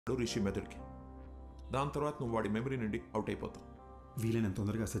రిషి మెదడుకి. దాని తర్వాత నువ్వు వాడి మెమరీ నుండి అవుట్ అయిపోతావు. వీలైనంత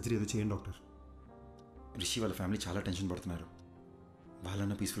తొందరగా సర్జరీ ఏదో చేయండి డాక్టర్. రిషి వాళ్ళ ఫ్యామిలీ చాలా టెన్షన్ పడుతున్నారు.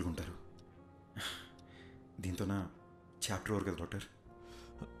 వాళ్ళన్నా పీస్ఫుల్గా ఉంటారు. దీంతో నా చాప్టర్ ఓవర్ కదా డాక్టర్.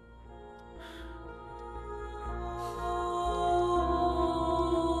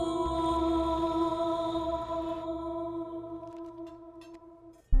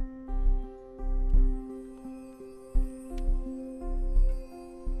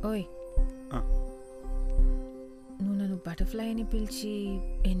 ఓయ్, నువ్వు నన్ను బటర్ఫ్లై అని పిలిచి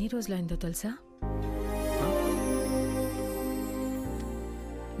ఎన్ని రోజులైందో తెలుసా?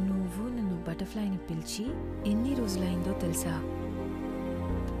 నువ్వు నన్ను బటర్ఫ్లై అని పిలిచి ఎన్ని రోజులైందో తెలుసా?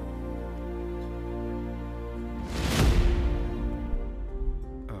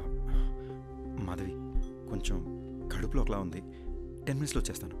 మాధవి, కొంచెం కడుపులో ఒకలా ఉంది. 10 minutesలో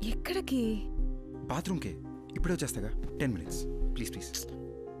వచ్చేస్తాను. ఎక్కడికి? బాత్రూమ్కే. ఇప్పుడే వచ్చేస్తాగా. 10 minutes ప్లీజ్ ప్లీజ్.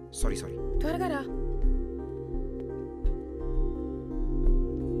 సారీ త్వరగా రా.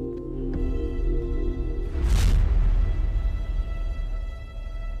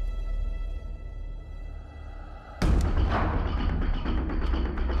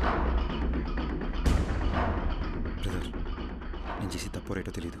 బ్రదర్, నేను చేసి తప్పు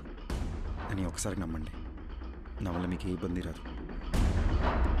రేటో తెలీదు అని ఒకసారి నమ్మండి. నా వల్ల మీకు ఏ ఇబ్బంది రాదు.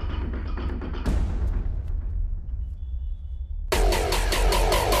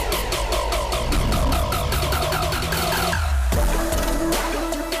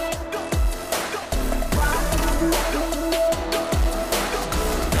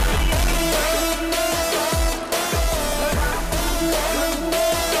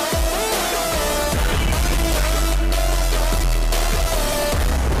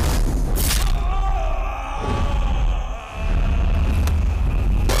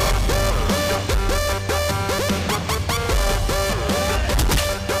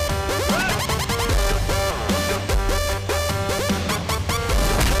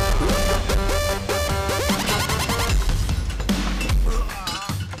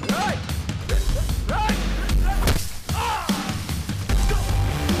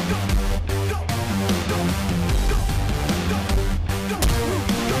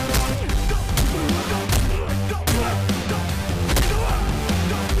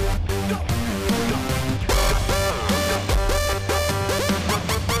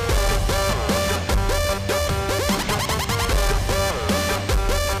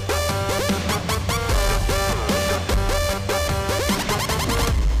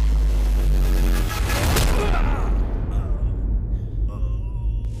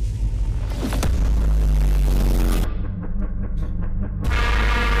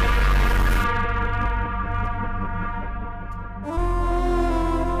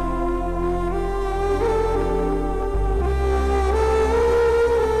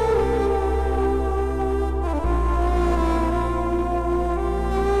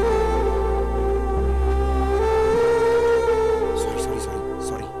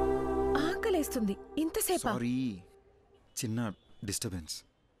 సారీ, చిన్న డిస్టర్బెన్స్.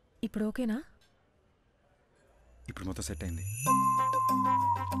 ఇప్పుడు ఓకేనా? ఇప్పుడు మొత్తం సెట్ అయింది.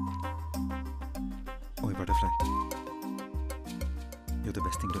 ఓయ్ butterfly, you're the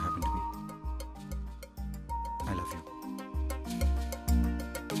best thing to happen to me. I love you.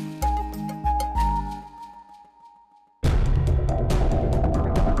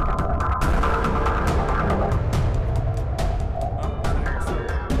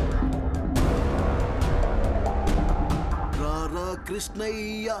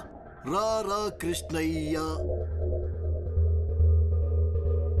 Krishnaiah రారా కృష్ణయ్య,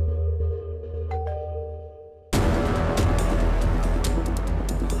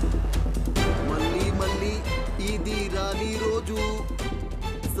 మళ్ళీ మళ్ళీ ఇది రాని రోజు,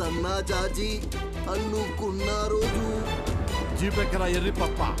 సన్నాజాజి అల్లుకున్న రోజు. జీపెక్కరా ఎర్రి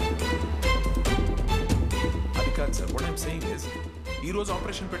పప్ప. అది కాదు sir, what I'm saying is ఈ రోజు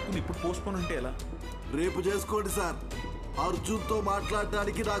ఆపరేషన్ పెట్టుకుని ఇప్పుడు పోస్ట్పోన్ ఉంటే ఎలా? రేపు చేసుకోండి సార్. అర్జున్తో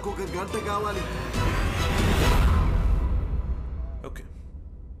మాట్లాడడానికి నాకు 1 గంట కావాలి. ఓకే.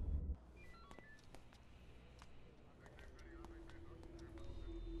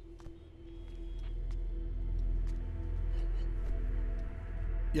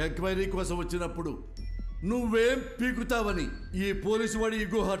 ఎంక్వైరీ కోసం వచ్చినప్పుడు నువ్వేం పీకుతావని ఈ పోలీసు వాడి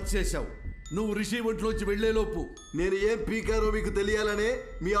ఇగో హర్ట్ చేశావు. నువ్వు రిషి ఒంట్లోంచి వెళ్లేలోపు నేను ఏం పీకారో మీకు తెలియాలనే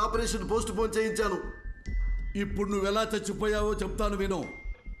మీ ఆపరేషన్ పోస్ట్ పోన్ చేయించాను. ఇప్పుడు నువ్వెలా చచ్చిపోయావో చెప్తాను విను.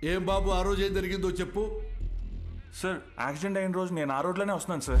 ఏం బాబు, ఆ రోజు ఏం జరిగిందో చెప్పు. సార్, యాక్సిడెంట్ అయిన రోజు నేను ఆ రోడ్లోనే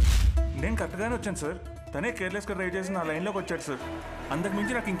వస్తున్నాను సార్. నేను కరెక్ట్గానే వచ్చాను సార్. తనే కేర్లెస్గా డ్రైవ్ చేసి నా లైన్లోకి వచ్చాడు సార్. అంతకు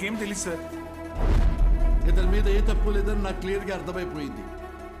మించి నాకు ఇంకేం తెలియదు సార్. ఇతని మీద ఏ తప్పు లేదని నాకు క్లియర్గా అర్థమైపోయింది.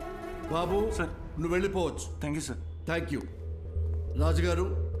 బాబు సార్. నువ్వు వెళ్ళిపోవచ్చు. Thank you sir. Thank you. రాజుగారు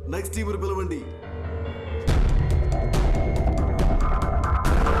నెక్స్ట్ టీం పిలవండి.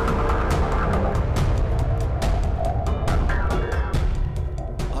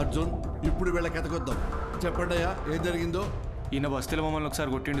 అర్జున్, ఇప్పుడు వీళ్ళ కథకొద్దాం. చెప్పండి అయ్యా, ఏం జరిగిందో. ఈయన బస్తీలో మమ్మల్ని ఒకసారి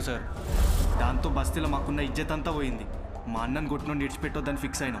కొట్టిండు సార్. దాంతో బస్తీలో మాకున్న ఇజ్జత్ అంతా పోయింది. మా అన్నని కొట్టిన విడిచిపెట్టొద్దని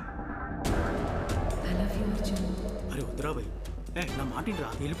ఫిక్స్ అయినాం. అరే వద్దురా భయ్, నా మాట రా,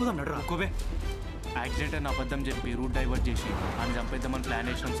 వెళ్ళిపోదాం నడరా. ఒక్కోవే యాక్సిడెంట్ అని అబద్ధం చెప్పి రూట్ డైవర్ట్ చేసి ఆయన చంపేద్దామని ప్లాన్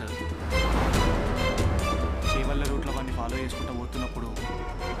వేసినాం సార్. చేవల్ల రూట్లో వాడిని ఫాలో చేసుకుంటూ పోతున్నప్పుడు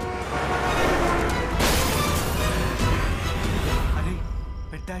అరే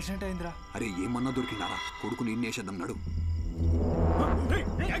పెద్ద యాక్సిడెంట్ అయిందిరా. అరే ఏమన్నా దొరికిందారా? కొడుకు నిన్ను వేసేద్దాం నడు.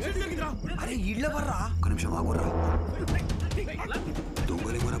 అరే ఇళ్ళ వర్రా, ఒక నిమిషం ఆగుర్రా.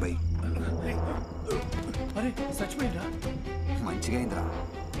 దొంగలేమోరా భయ్. అరే చచ్చిపోయిందా? మంచిగా అయిందిరా,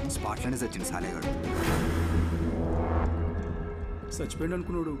 స్పాట్లోనే చచ్చింది సాలేగాడు. చచ్చిపోయింది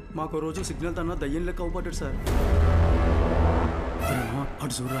అనుకున్నాడు. మాకు రోజు సిగ్నల్ తన దయ్యం లెక్క అవ్వబడ్డాడు సార్.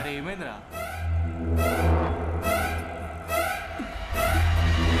 అటు చూడరా. అరే ఏమైందిరా?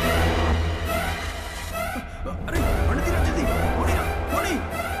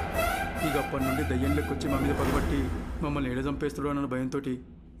 ఇక అప్పటి నుండి దయ్యం లెక్క వచ్చి మా మీద పగబట్టి మమ్మల్ని ఏడ చంపేస్తాడు అన్న భయంతో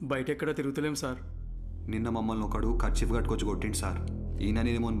బయట ఎక్కడ తిరుగుతలేం సార్. నిన్న మమ్మల్ని ఒకడు కర్చీఫ్ కట్టుకొచ్చి కొట్టిండు సార్.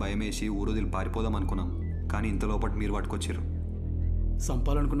 ఈయననేమో భయం వేసి ఊరోదిలు పారిపోదాం అనుకున్నాం, కానీ ఇంత లోపల మీరు పట్టుకొచ్చారు.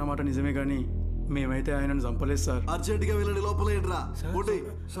 చంపాలనుకున్న మాట నిజమే కానీ మేమైతే ఆయనను చంపలేదు సార్. అర్జెంటుగా వెళ్ళండి, లోపలేంట్రా.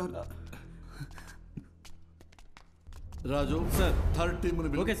 సార్ రాజు sir, third team.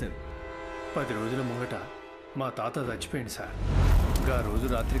 Okay sir. 10 రోజుల ముంగట మా తాత చచ్చిపోయింది సార్. గా రోజు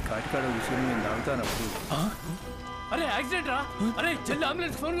రాత్రి కాటికాడ కూర్చొని నేను తాగుతానప్పుడు అరే యాక్సిడెంట్ రా. అరే జల్ది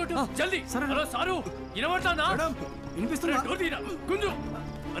అంబులెన్స్ ఫోన్ కొట్టు జల్ది. Hello sir, వినబడతానా? వినిపిస్తున్నా. డోర్ తీరా గుంజు.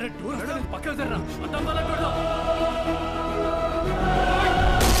 అరే డోర్ పక్కకు తెర్రా, అద్దం వల్ల కొడదాం.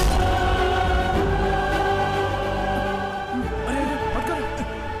 అరే పట్టుకోరా.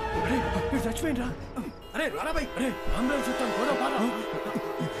 అరే మీరు చచ్చిపోయిండ్రా. అరే రారా బై. అరే అంబులెన్స్ చూస్తాను కూడా పారా.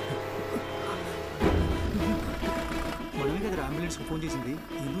 మనమే కదా అంబులెన్స్ ఫోన్ చేసింది,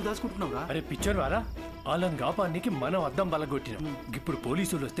 ఎందుకు దాచుకుంటున్నావురా? అరే పిక్చర్ వారా, వాళ్ళని కాపానికి మనం అద్దం బలగొట్టినాం. ఇప్పుడు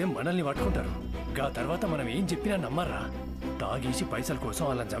పోలీసులు వస్తే మనల్ని పట్టుకుంటారు. గా తర్వాత మనం ఏం చెప్పినా నమ్మర్రా. తాగేసి పైసల కోసం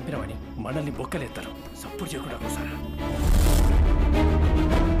వాళ్ళని చంపినామని మనల్ని బొక్కలేస్తారు. సపోర్ట్ చేయకుండా కూసారా.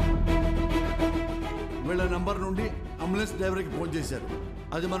 వీళ్ళ నంబర్ నుండి అంబులెన్స్ డ్రైవర్కి ఫోన్ చేశారు.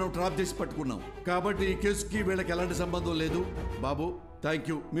 అది మనం ట్రాప్ చేసి పట్టుకున్నాం. కాబట్టి ఈ కేసుకి వీళ్ళకి ఎలాంటి సంబంధం లేదు. బాబు థ్యాంక్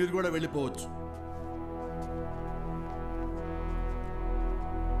యూ, మీరు కూడా వెళ్ళిపోవచ్చు.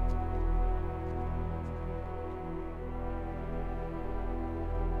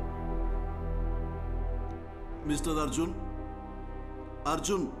 మిస్టర్ అర్జున్,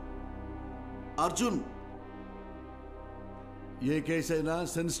 అర్జున్, అర్జున్. ఏ కేసు అయినా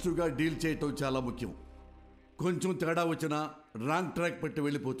సెన్సిటివ్గా డీల్ చేయటం చాలా ముఖ్యం. కొంచెం తేడా వచ్చినా రాంగ్ ట్రాక్ పెట్టి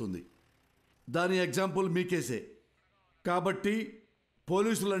వెళ్ళిపోతుంది. దాని ఎగ్జాంపుల్ మీ కేసే. కాబట్టి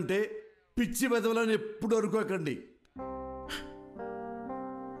పోలీసులంటే పిచ్చి వెదవలని ఎప్పుడు అనుకోకండి.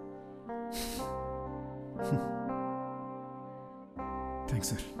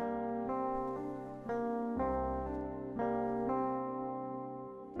 Thanks sir.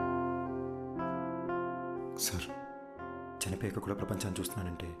 సార్, చనిపోయాక కూడా ప్రపంచాన్ని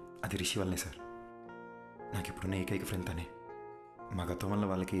చూస్తున్నానంటే అది రిషి వల్లనే సార్. నాకు ఇప్పుడున్న ఏకైక ఫ్రెండ్ తనే. మా గతం వల్ల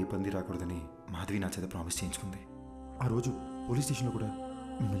వాళ్ళకి ఏ ఇబ్బంది రాకూడదని మాధవి నా చేత ప్రామిస్ చేయించుకుంది. ఆ రోజు పోలీస్ స్టేషన్లో కూడా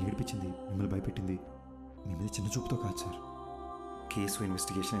మిమ్మల్ని ఏడిపించింది, మిమ్మల్ని భయపెట్టింది మీ మీద చిన్న చూపుతో కాదు sir. Case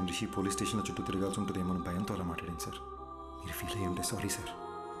investigation and Rishi police స్టేషన్లో చుట్టూ తిరగాల్సి ఉంటుందేమో అని భయంతో అలా మాట్లాడింది సార్. మీరు ఫీల్ అయ్యి ఉంటే సారీ సార్.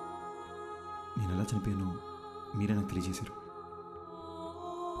 నేను ఎలా చనిపోయానో మీరే నాకు తెలియజేశారు.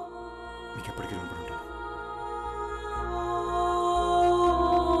 మీకు ఎప్పటికీ రుణపడి ఉంటాను.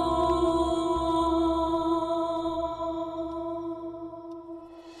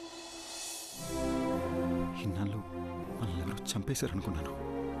 ఇన్నాళ్ళు వాళ్ళని ఎవరో చంపేశారనుకున్నాను.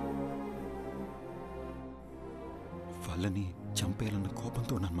 వాళ్ళని చంపేయాలన్న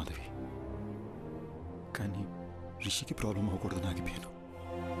కోపంతో ఉన్నాను మాధవి. కానీ రిషికి ప్రాబ్లం అవ్వకూడదని ఆగిపోయాను.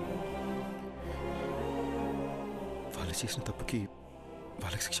 వాళ్ళు చేసిన తప్పుకి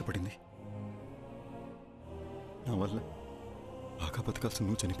వాళ్ళకి శిక్ష పడింది. నా వల్ల బాగా బతకాల్సిన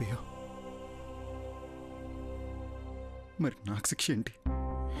నువ్వు చనిపోయావు. మరి నాకు శిక్ష ఏంటి?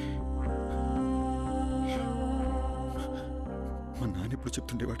 మా నాన్న ఎప్పుడు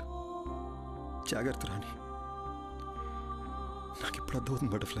చెప్తుండేవాడు, జాగ్రత్త రాని. నాకు ఇప్పుడు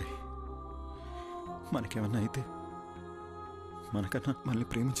అర్థమవుతుంది బటర్ఫ్లై. మనకేమన్నా అయితే మనకన్నా మనల్ని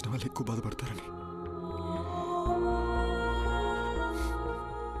ప్రేమించిన వాళ్ళు ఎక్కువ బాధపడతారని.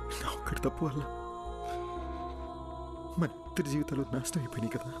 నా ఒక్క ఒక్కటి తప్పు వల్ల మన ఇద్దరి జీవితాలు నాశనం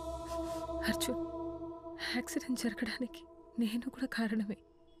అయిపోయినాయి కదా. అర్జున్, యాక్సిడెంట్ జరగడానికి నేను కూడా కారణమే.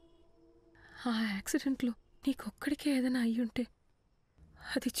 ఆ యాక్సిడెంట్లో నీకొక్కడికే ఏదైనా అయ్యుంటే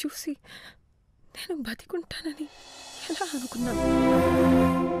అది చూసి నేను బతికుంటానని ఎలా అనుకున్నాను?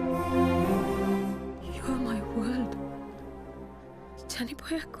 You are my world.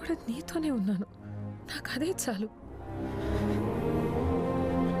 చనిపోయాక కూడా నీతోనే ఉన్నాను. నాకు అదే చాలు.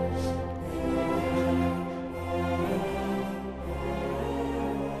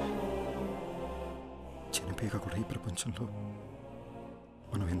 చనిపోయాక కూడా ఈ ప్రపంచంలో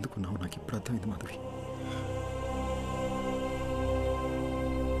మనం ఎందుకున్నామో నాకు ఇప్పుడు అర్థమైంది మాధవి.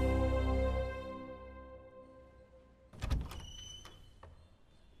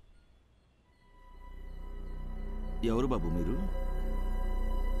 ఎవరు బాబు మీరు?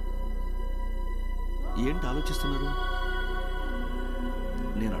 ఏంటి ఆలోచిస్తున్నారు?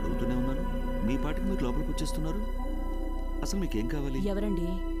 నేను అడుగుతూనే ఉన్నాను, మీ పాటికి మీరు లోపలికి వచ్చేస్తున్నారు. అసలు మీకేం కావాలి? ఎవరండి?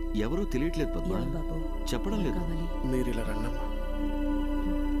 ఎవరో తెలియట్లేదు పద్మ. చెప్పడం లేదు. మీరు ఇలా రన్నమ్మా.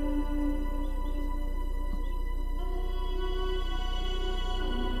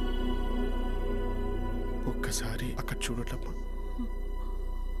 ఒక్కసారి అక్కడ చూడటమ్మా.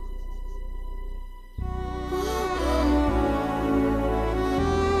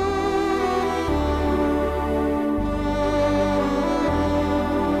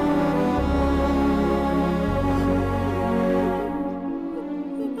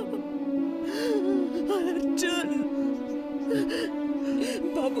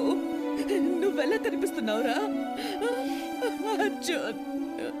 బాబు, నువ్వెలా కనిపిస్తున్నావురా అర్జున్?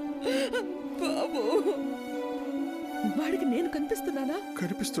 బాబు, వాడికి నేను కనిపిస్తున్నానా?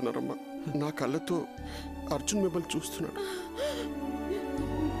 కనిపిస్తున్నారమ్మా. నా కళ్ళతో అర్జున్ మిమ్మల్ని చూస్తున్నాడు.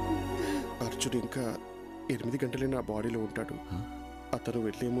 అర్జున్ ఇంకా 8 గంటలే నా బాడీలో ఉంటాడు. అతను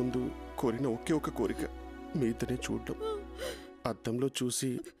వెళ్లే ముందు కోరిన ఒకే ఒక కోరిక మీ ఇద్దరిని చూడడం. అద్దంలో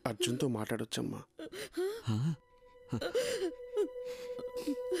చూసి అర్జున్తో మాట్లాడొచ్చమ్మా.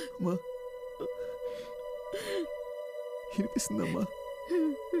 వినిపిస్తుందమ్మా?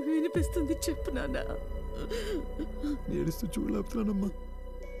 వినిపిస్తుంది, చెప్పు నాన్న. ఏడుస్తూ చూడలేపుతున్నానమ్మా.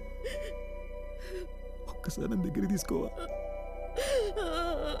 ఒక్కసారి నా దగ్గర తీసుకోవా?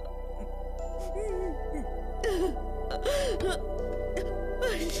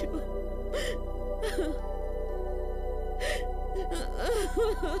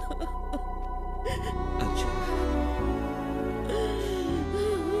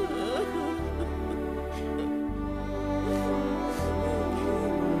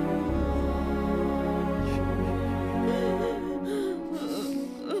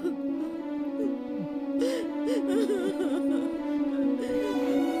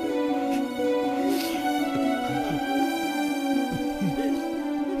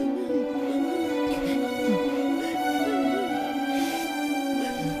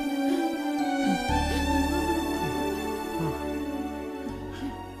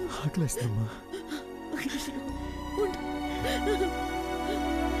 ఆకలేస్తుందమ్మా.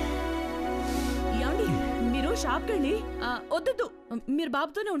 ఏమండి, మీరు షాప్కి వెళ్ళి వద్దు, మీరు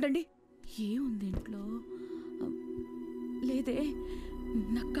బాబుతోనే ఉండండి. ఏముంది ఇంట్లో? లేదే,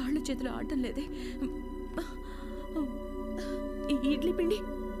 నా కాళ్ళు చేతులు ఆడటం లేదే. ఇడ్లీ పిండి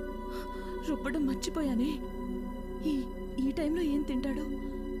రుబ్బడం మర్చిపోయానే. ఈ టైంలో ఏం తింటాడు?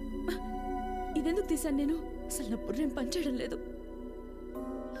 ఇదెందుకు తీశాను నేను? అసలు నా బుర్రేం పనిచేయడం లేదు.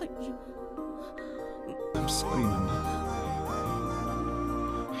 అయ్యో, సారీ నాన్న.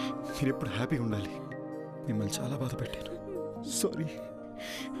 మీరు ఎప్పుడు హ్యాపీగా ఉండాలి. మిమ్మల్ని చాలా బాధ పెట్టాను. సారీ.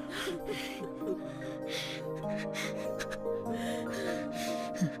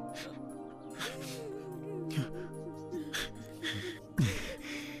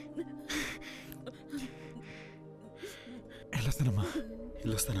 వెళ్ళొస్తానమ్మా.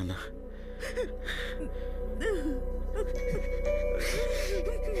 వెళ్ళొస్తానన్నా.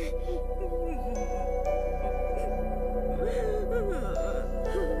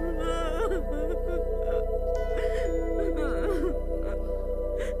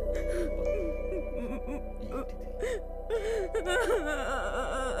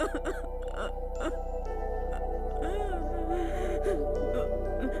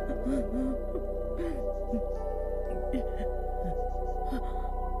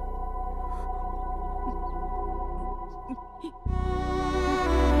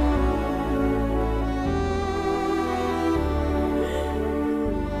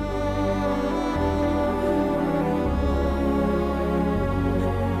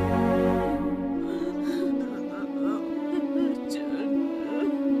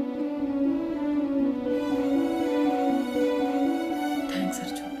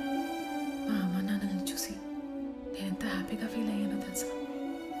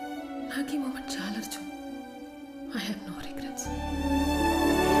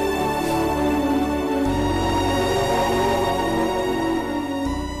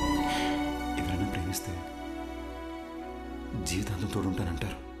 జీవితాంతం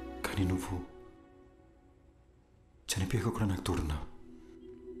తోడుంటానంటారు, కానీ నువ్వు చనిపోయాక కూడా నాకు తోడున్నావు.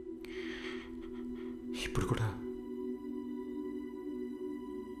 ఇప్పుడు కూడా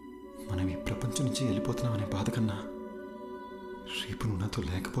మనం ఈ ప్రపంచం నుంచి వెళ్ళిపోతున్నామనే బాధ కన్నా రేపు నువ్వు నాతో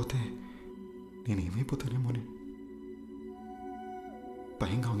లేకపోతే నేనేమైపోతానేమో అని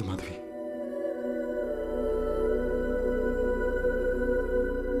భయంగా ఉంది Madhavi.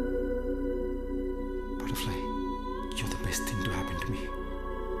 Butterfly, you're the best thing to happen to me.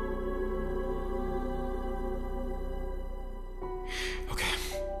 Okay,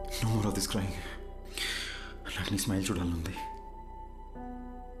 no more of this crying. నాకు నీ smile చూడాలనుంది.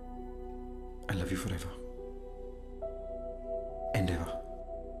 I love you forever and ever.